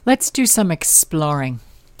Let's do some exploring.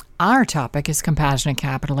 Our topic is compassionate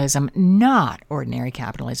capitalism, not ordinary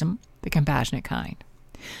capitalism, the compassionate kind.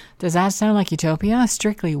 Does that sound like utopia?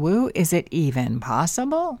 Strictly woo? Is it even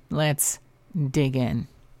possible? Let's dig in.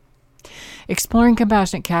 Exploring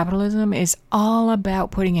compassionate capitalism is all about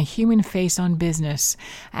putting a human face on business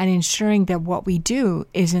and ensuring that what we do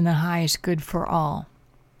is in the highest good for all.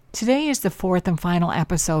 Today is the fourth and final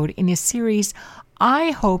episode in a series I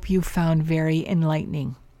hope you found very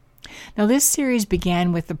enlightening. Now, this series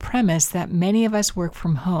began with the premise that many of us work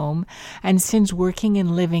from home, and since working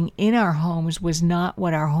and living in our homes was not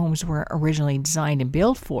what our homes were originally designed and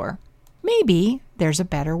built for, maybe there's a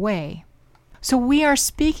better way. So we are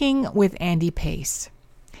speaking with Andy Pace,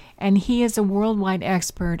 and he is a worldwide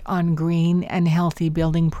expert on green and healthy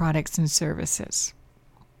building products and services.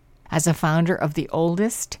 As a founder of the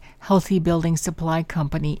oldest healthy building supply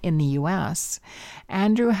company in the U.S.,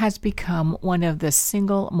 Andrew has become one of the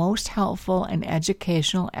single most helpful and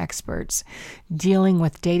educational experts dealing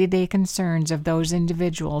with day-to-day concerns of those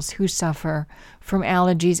individuals who suffer from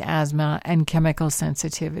allergies, asthma, and chemical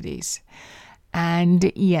sensitivities. And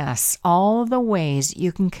yes, all the ways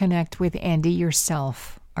you can connect with Andy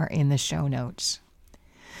yourself are in the show notes.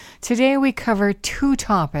 Today we cover two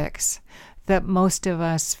topics that most of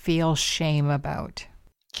us feel shame about.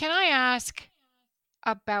 Can I ask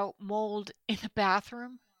about mold in the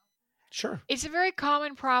bathroom? Sure. It's a very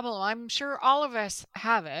common problem. I'm sure all of us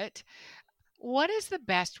have it. What is the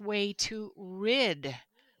best way to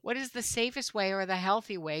what is the safest way or the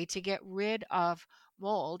healthy way to get rid of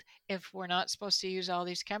mold if we're not supposed to use all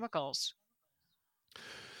these chemicals?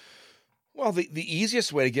 Well, the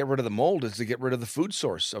easiest way to get rid of the mold is to get rid of the food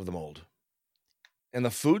source of the mold. And the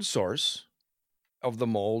food source of the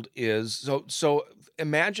mold is so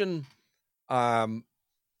imagine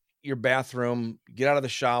your bathroom, get out of the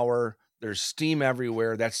shower, there's steam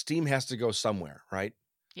everywhere. That steam has to go somewhere, right?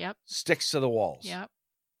 Yep. Sticks to the walls. Yep.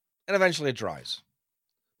 And eventually it dries.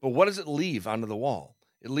 But what does it leave onto the wall?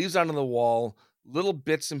 It leaves onto the wall little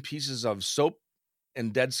bits and pieces of soap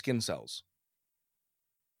and dead skin cells.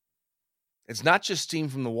 It's not just steam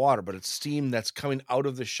from the water, but it's steam that's coming out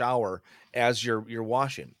of the shower as you're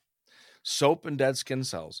washing. Soap and dead skin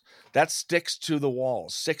cells. That sticks to the wall,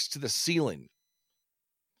 sticks to the ceiling,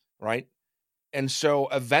 right? And so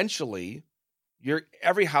eventually,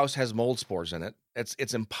 every house has mold spores in it.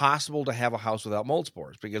 It's impossible to have a house without mold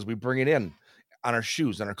spores because we bring it in on our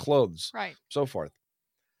shoes, on our clothes, right, so forth.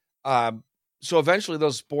 So eventually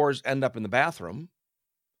those spores end up in the bathroom,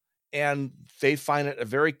 and they find it a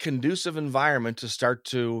very conducive environment to start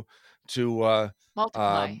to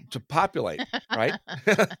multiply, to populate, right?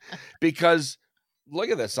 Because look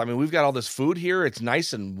at this. I mean, we've got all this food here. It's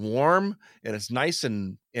nice and warm, and it's nice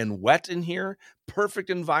and wet in here. Perfect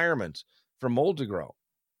environment for mold to grow.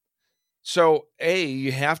 So,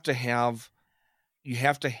 you have to have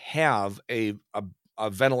a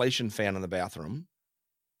ventilation fan in the bathroom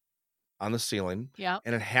on the ceiling. Yeah.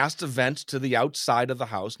 And it has to vent to the outside of the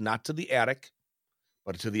house, not to the attic,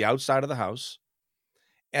 but to the outside of the house.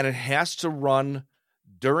 And it has to run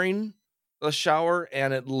during the shower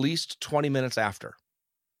and at least 20 minutes after.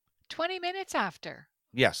 20 minutes after?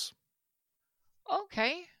 Yes.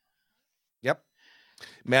 Okay. Yep.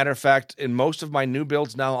 Matter of fact, in most of my new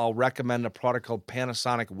builds now, I'll recommend a product called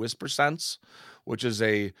Panasonic WhisperSense, which is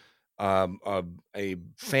a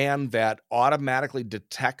fan that automatically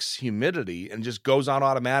detects humidity and just goes on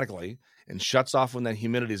automatically and shuts off when that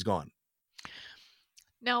humidity is gone.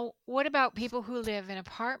 Now, what about people who live in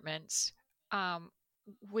apartments?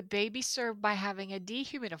 Would they be served by having a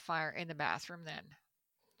dehumidifier in the bathroom then?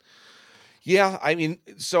 Yeah, I mean,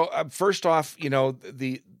 so first off,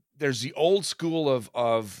 there's the old school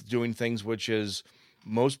of doing things, which is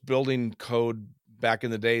most building code back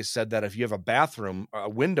in the day said that if you have a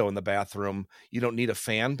window in the bathroom, you don't need a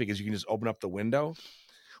fan because you can just open up the window.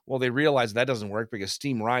 Well, they realized that doesn't work because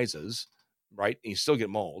steam rises, right? And you still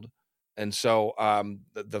get mold. And so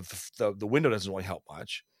the window doesn't really help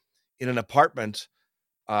much. In an apartment,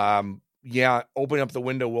 opening up the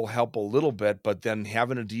window will help a little bit, but then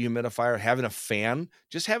having a dehumidifier, having a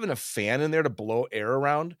fan in there to blow air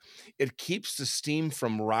around, it keeps the steam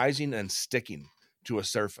from rising and sticking to a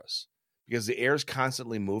surface because the air is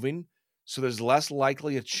constantly moving. So there's less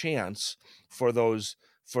likely a chance for those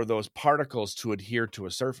particles to adhere to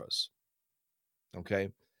a surface. Okay.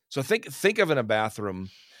 So think of in a bathroom,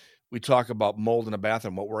 we talk about mold in a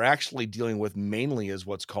bathroom. What we're actually dealing with mainly is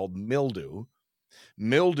what's called mildew.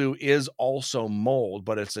 Mildew is also mold,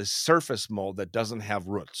 but it's a surface mold that doesn't have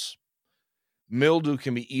roots. Mildew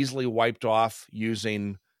can be easily wiped off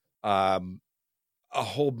using a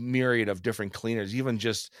whole myriad of different cleaners. Even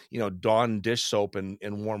just, Dawn dish soap in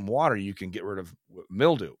warm water, you can get rid of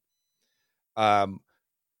mildew.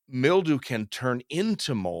 Mildew can turn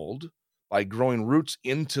into mold by growing roots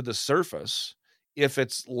into the surface if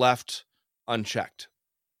it's left unchecked.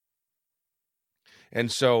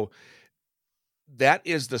 And so that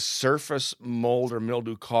is the surface mold or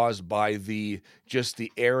mildew caused by just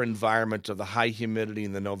the air environment of the high humidity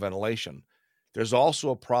and the no ventilation. There's also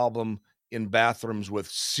a problem in bathrooms with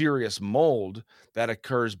serious mold that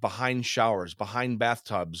occurs behind showers, behind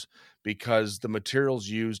bathtubs, because the materials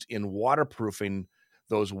used in waterproofing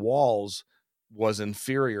those walls was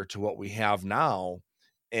inferior to what we have now.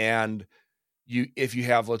 And if you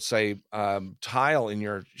have, let's say, tile in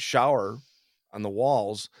your shower on the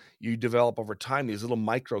walls, you develop over time these little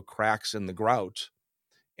micro cracks in the grout,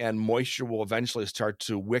 and moisture will eventually start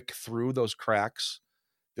to wick through those cracks.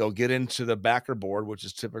 They'll get into the backer board, which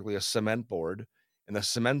is typically a cement board, and the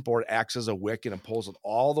cement board acts as a wick and it pulls it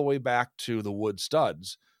all the way back to the wood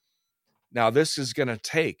studs. Now, this is going to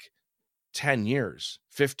take 10 years,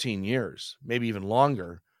 15 years, maybe even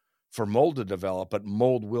longer for mold to develop, but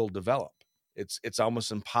mold will develop. It's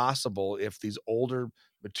almost impossible if these older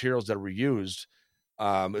materials that were used,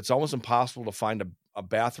 it's almost impossible to find a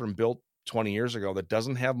bathroom built 20 years ago that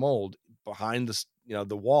doesn't have mold behind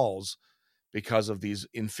the walls because of these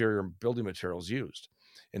inferior building materials used.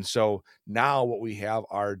 And so now what we have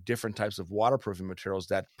are different types of waterproofing materials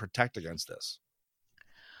that protect against this.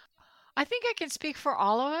 I think I can speak for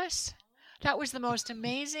all of us. That was the most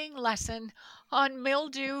amazing lesson on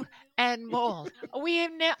mildew and mold.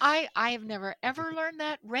 I have never ever learned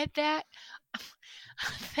that, read that.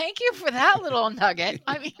 Thank you for that little nugget.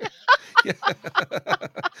 I mean,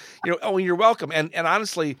 you're welcome. And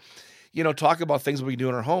honestly, talk about things we do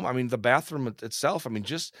in our home. I mean, the bathroom itself, I mean,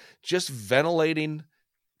 just ventilating,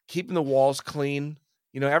 keeping the walls clean,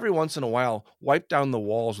 every once in a while, wipe down the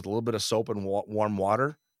walls with a little bit of soap and warm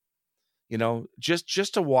water,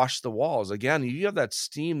 just to wash the walls. Again, you have that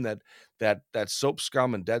steam that soap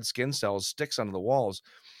scum and dead skin cells sticks onto the walls.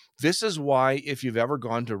 This is why if you've ever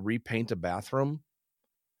gone to repaint a bathroom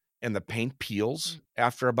and the paint peels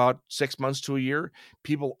after about 6 months to a year,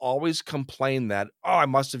 people always complain that, I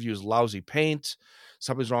must have used lousy paint.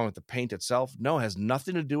 Something's wrong with the paint itself. No, it has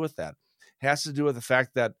nothing to do with that. It has to do with the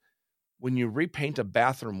fact that when you repaint a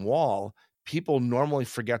bathroom wall, people normally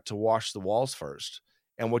forget to wash the walls first.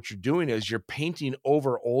 And what you're doing is you're painting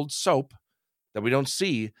over old soap that we don't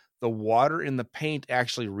see. The water in the paint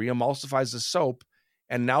actually re-emulsifies the soap,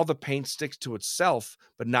 and now the paint sticks to itself,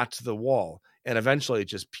 but not to the wall. And eventually it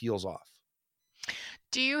just peels off.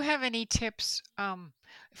 Do you have any tips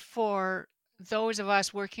for those of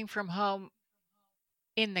us working from home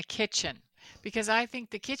in the kitchen? Because I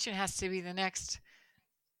think the kitchen has to be the next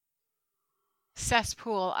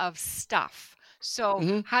cesspool of stuff.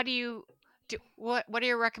 So how do you what are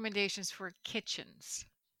your recommendations for kitchens?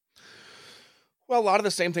 Well, a lot of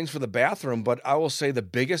the same things for the bathroom, but I will say the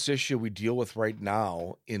biggest issue we deal with right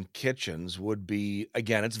now in kitchens would be,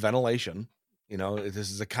 again, it's ventilation.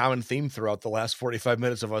 This is a common theme throughout the last 45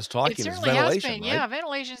 minutes of us talking. It certainly has been. Right? Yeah,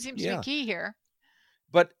 ventilation seems to be key here.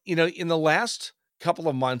 But, in the last couple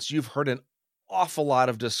of months, you've heard an awful lot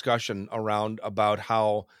of discussion about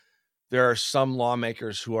how there are some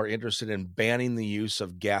lawmakers who are interested in banning the use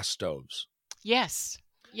of gas stoves. Yes.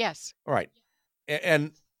 All right.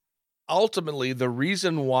 And ultimately, the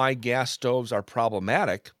reason why gas stoves are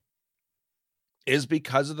problematic is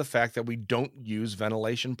because of the fact that we don't use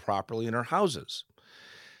ventilation properly in our houses.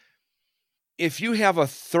 If you have a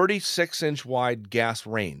 36-inch wide gas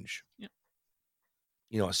range,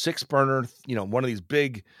 a 6-burner, one of these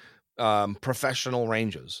big professional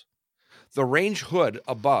ranges, the range hood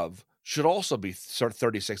above should also be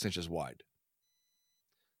 36 inches wide.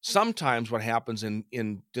 Sometimes what happens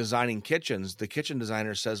in designing kitchens, the kitchen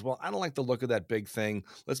designer says, well, I don't like the look of that big thing.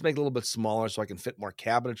 Let's make it a little bit smaller so I can fit more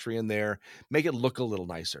cabinetry in there, make it look a little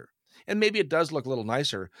nicer. And maybe it does look a little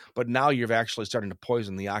nicer, but now you're actually starting to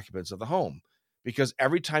poison the occupants of the home, because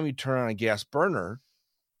every time you turn on a gas burner,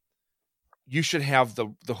 you should have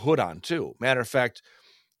the hood on too. Matter of fact,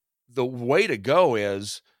 the way to go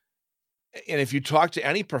is, and if you talk to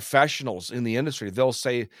any professionals in the industry, they'll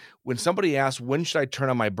say, when somebody asks, when should I turn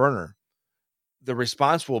on my burner? The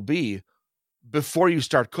response will be, before you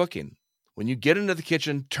start cooking. When you get into the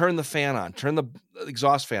kitchen, turn the fan on, turn the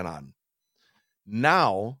exhaust fan on.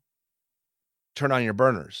 Now, turn on your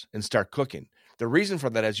burners and start cooking. The reason for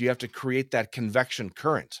that is you have to create that convection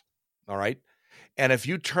current, all right? And if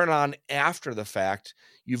you turn on after the fact,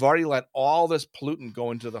 you've already let all this pollutant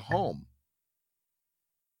go into the home.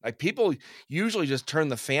 Like, people usually just turn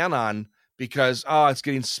the fan on because, oh, it's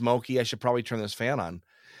getting smoky. I should probably turn this fan on.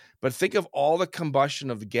 But think of all the combustion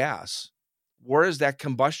of the gas. Where is that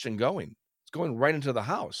combustion going? It's going right into the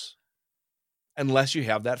house, unless you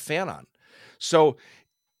have that fan on. So,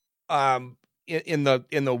 in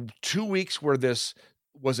the 2 weeks where this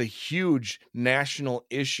was a huge national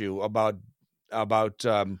issue about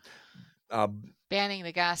banning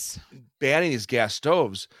the gas, banning these gas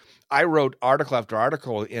stoves, I wrote article after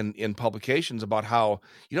article in publications about how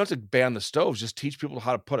you don't have to ban the stoves, just teach people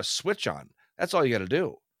how to put a switch on. That's all you got to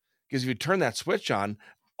do. Because if you turn that switch on,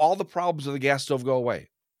 all the problems of the gas stove go away.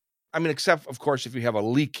 I mean, except, of course, if you have a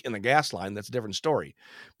leak in the gas line, that's a different story.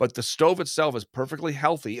 But the stove itself is perfectly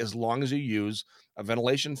healthy as long as you use a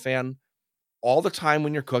ventilation fan all the time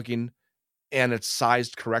when you're cooking, and it's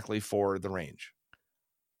sized correctly for the range.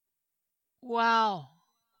 Wow.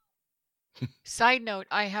 Side note,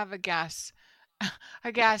 I have a gas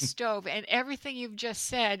stove, and everything you've just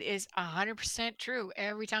said is 100% true.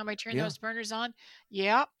 Every time I turn those burners on,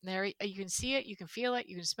 there you can see it, you can feel it,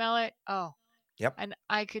 you can smell it. Oh, yep. And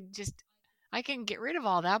I can get rid of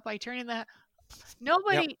all that by turning the.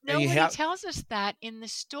 Nobody tells us that in the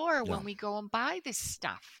store when we go and buy this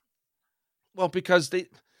stuff. Well, because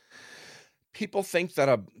people think that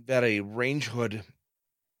a range hood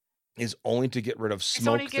is only to get rid of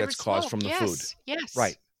smoke that's caused from the food. Yes.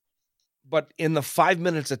 Right. But in the 5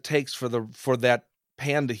 minutes it takes for that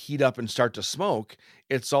pan to heat up and start to smoke,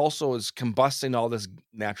 it's also is combusting all this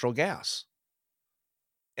natural gas.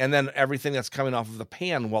 And then everything that's coming off of the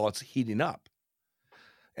pan while it's heating up.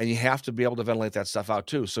 And you have to be able to ventilate that stuff out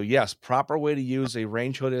too. So yes, proper way to use a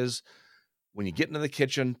range hood is when you get into the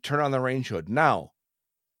kitchen, turn on the range hood. Now,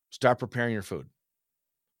 start preparing your food.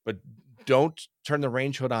 But don't turn the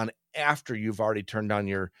range hood on after you've already turned on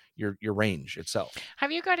your range itself.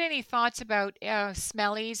 Have you got any thoughts about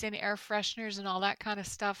smellies and air fresheners and all that kind of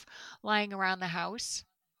stuff lying around the house?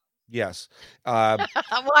 Yes. Why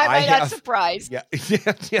am I not surprised? Yeah.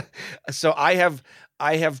 So I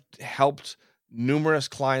have helped numerous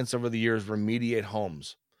clients over the years remediate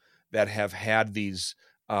homes that have had these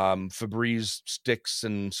Febreze sticks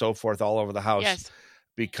and so forth all over the house,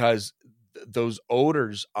 because those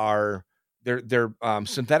odors are they're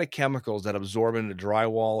synthetic chemicals that absorb into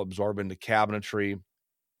drywall, absorb into cabinetry.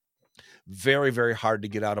 Very, very hard to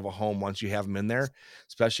get out of a home once you have them in there,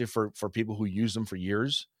 especially for people who use them for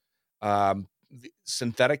years.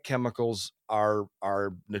 Synthetic chemicals are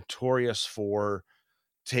notorious for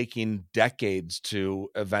taking decades to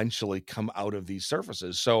eventually come out of these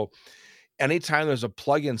surfaces. So anytime there's a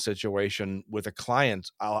plug-in situation with a client,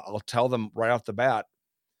 I'll tell them right off the bat,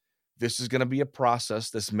 this is going to be a process.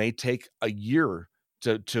 This may take a year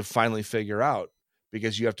to finally figure out,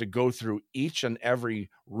 because you have to go through each and every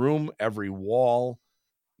room, every wall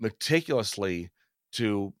meticulously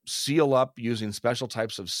to seal up using special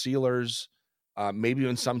types of sealers, maybe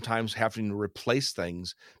even sometimes having to replace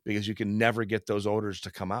things because you can never get those odors to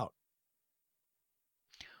come out.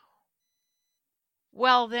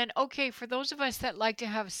 Well, then, okay, for those of us that like to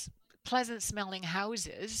have pleasant smelling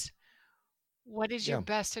houses, what is your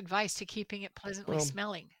best advice to keeping it pleasantly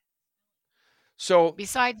smelling? So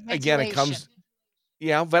besides ventilation, again, it comes,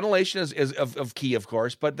 ventilation is of key, of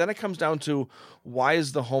course, but then it comes down to, why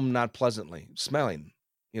is the home not pleasantly smelling?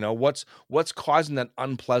 What's causing that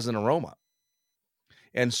unpleasant aroma?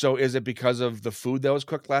 And so is it because of the food that was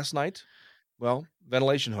cooked last night? Well,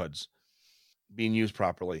 ventilation hoods being used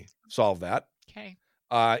properly solve that. Okay.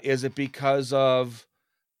 Is it because of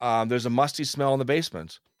there's a musty smell in the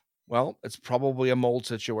basement? Well, it's probably a mold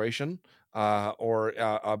situation or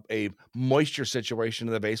a moisture situation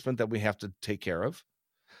in the basement that we have to take care of.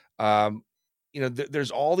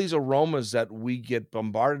 There's all these aromas that we get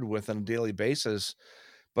bombarded with on a daily basis.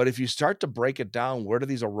 But if you start to break it down, where do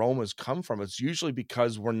these aromas come from? It's usually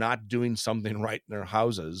because we're not doing something right in our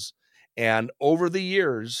houses. And over the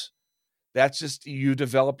years, that's just, you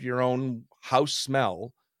develop your own house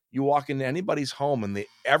smell. You walk into anybody's home and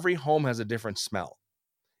every home has a different smell.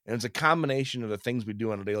 And it's a combination of the things we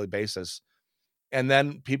do on a daily basis. And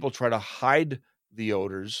then people try to hide the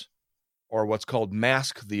odors, or what's called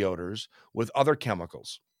mask the odors, with other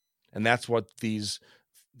chemicals. And that's what these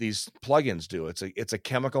plugins do. It's a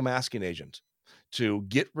chemical masking agent to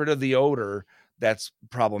get rid of the odor that's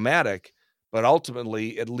problematic, but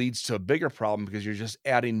ultimately it leads to a bigger problem because you're just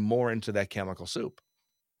adding more into that chemical soup.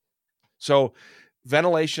 So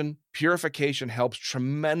ventilation, purification helps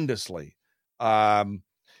tremendously. The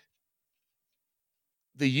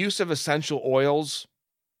use of essential oils,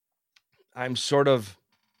 I'm sort of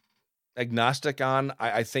agnostic on.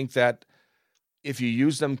 I think that if you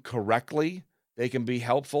use them correctly, They can be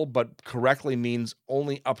helpful, but correctly means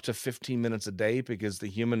only up to 15 minutes a day, because the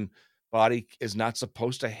human body is not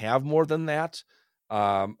supposed to have more than that.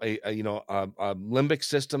 A limbic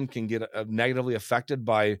system can get negatively affected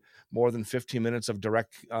by more than 15 minutes of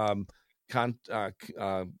direct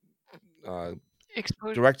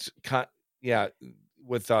Exposure.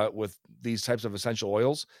 with these types of essential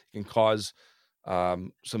oils. It can cause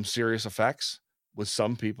some serious effects with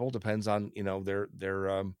some people. Depends on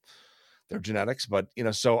their genetics, but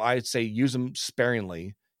so I'd say use them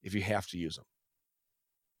sparingly if you have to use them.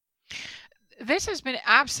 This has been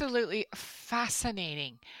absolutely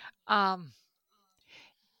fascinating.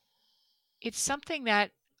 It's something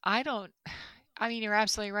that you're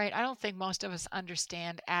absolutely right. I don't think most of us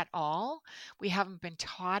understand at all. We haven't been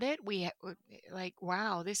taught it.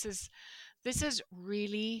 Wow, this is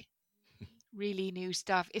really, really new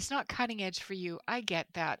stuff. It's not cutting edge for you. I get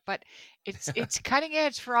that, but it's cutting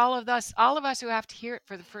edge for all of us who have to hear it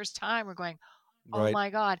for the first time. We're going, oh Right. my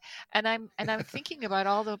God. And I'm thinking about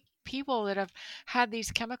all the people that have had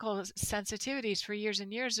these chemical sensitivities for years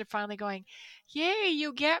and years. They're finally going, yay,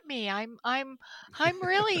 you get me. I'm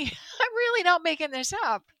really, I'm really not making this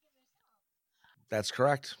up. That's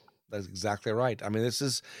correct. That's exactly right. I mean,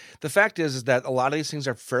 the fact is that a lot of these things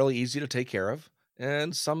are fairly easy to take care of,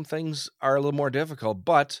 and some things are a little more difficult,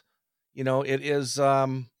 but it is,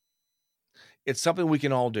 it's something we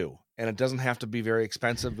can all do, and it doesn't have to be very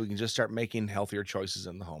expensive. We can just start making healthier choices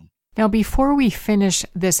in the home. Now, before we finish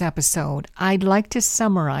this episode, I'd like to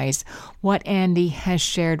summarize what Andy has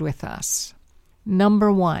shared with us. Number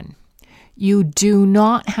 1, you do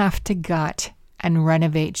not have to gut and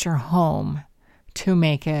renovate your home to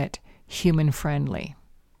make it human-friendly.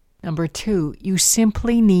 Number 2, you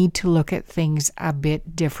simply need to look at things a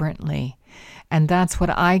bit differently, and that's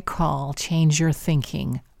what I call change your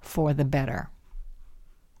thinking for the better.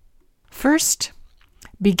 First,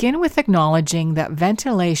 begin with acknowledging that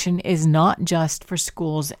ventilation is not just for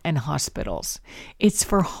schools and hospitals. It's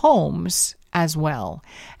for homes as well.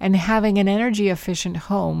 And having an energy-efficient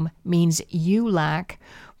home means you lack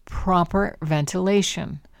proper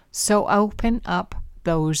ventilation. So open up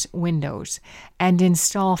those windows and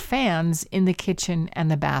install fans in the kitchen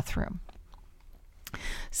and the bathroom.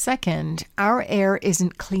 Second, our air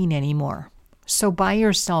isn't clean anymore. So buy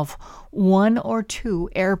yourself 1 or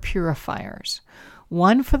 2 air purifiers.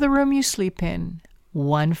 1 for the room you sleep in,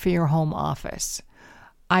 1 for your home office.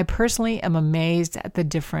 I personally am amazed at the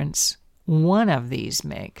difference one of these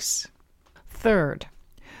makes. Third,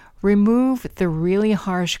 remove the really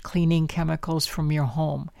harsh cleaning chemicals from your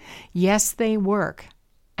home. Yes, they work,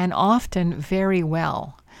 and often very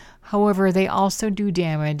well. However, they also do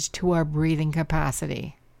damage to our breathing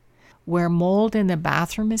capacity. Where mold in the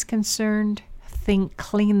bathroom is concerned, think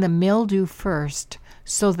clean the mildew first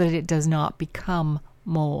so that it does not become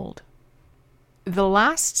mold. The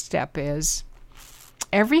last step is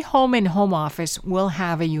every home and home office will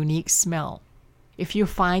have a unique smell. If you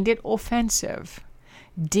find it offensive,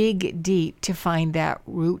 dig deep to find that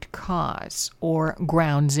root cause or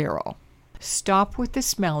ground zero. Stop with the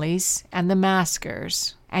smellies and the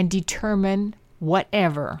maskers and determine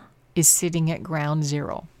whatever is sitting at ground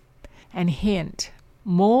zero. And hint,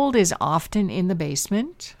 mold is often in the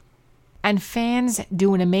basement, and fans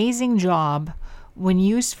do an amazing job when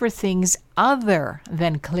used for things other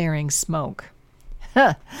than clearing smoke.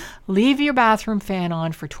 Leave your bathroom fan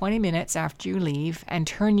on for 20 minutes after you leave, and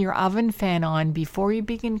turn your oven fan on before you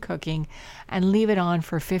begin cooking, and leave it on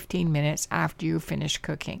for 15 minutes after you finish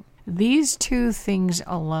cooking. These 2 things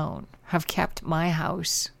alone have kept my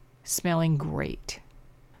house smelling great.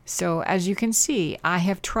 So as you can see, I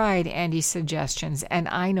have tried Andy's suggestions, and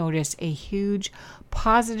I notice a huge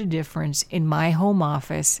positive difference in my home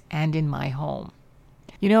office and in my home.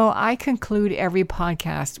 I conclude every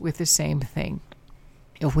podcast with the same thing.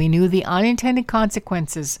 If we knew the unintended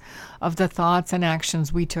consequences of the thoughts and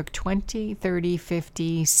actions we took 20, 30,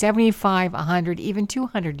 50, 75, 100, even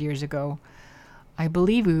 200 years ago, I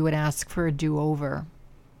believe we would ask for a do-over.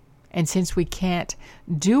 And since we can't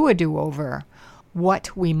do a do-over,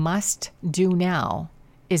 what we must do now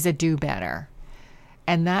is a do better.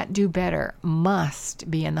 And that do better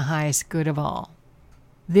must be in the highest good of all.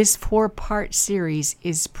 This 4-part series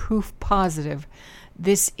is proof positive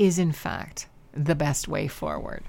this is, in fact, the best way forward.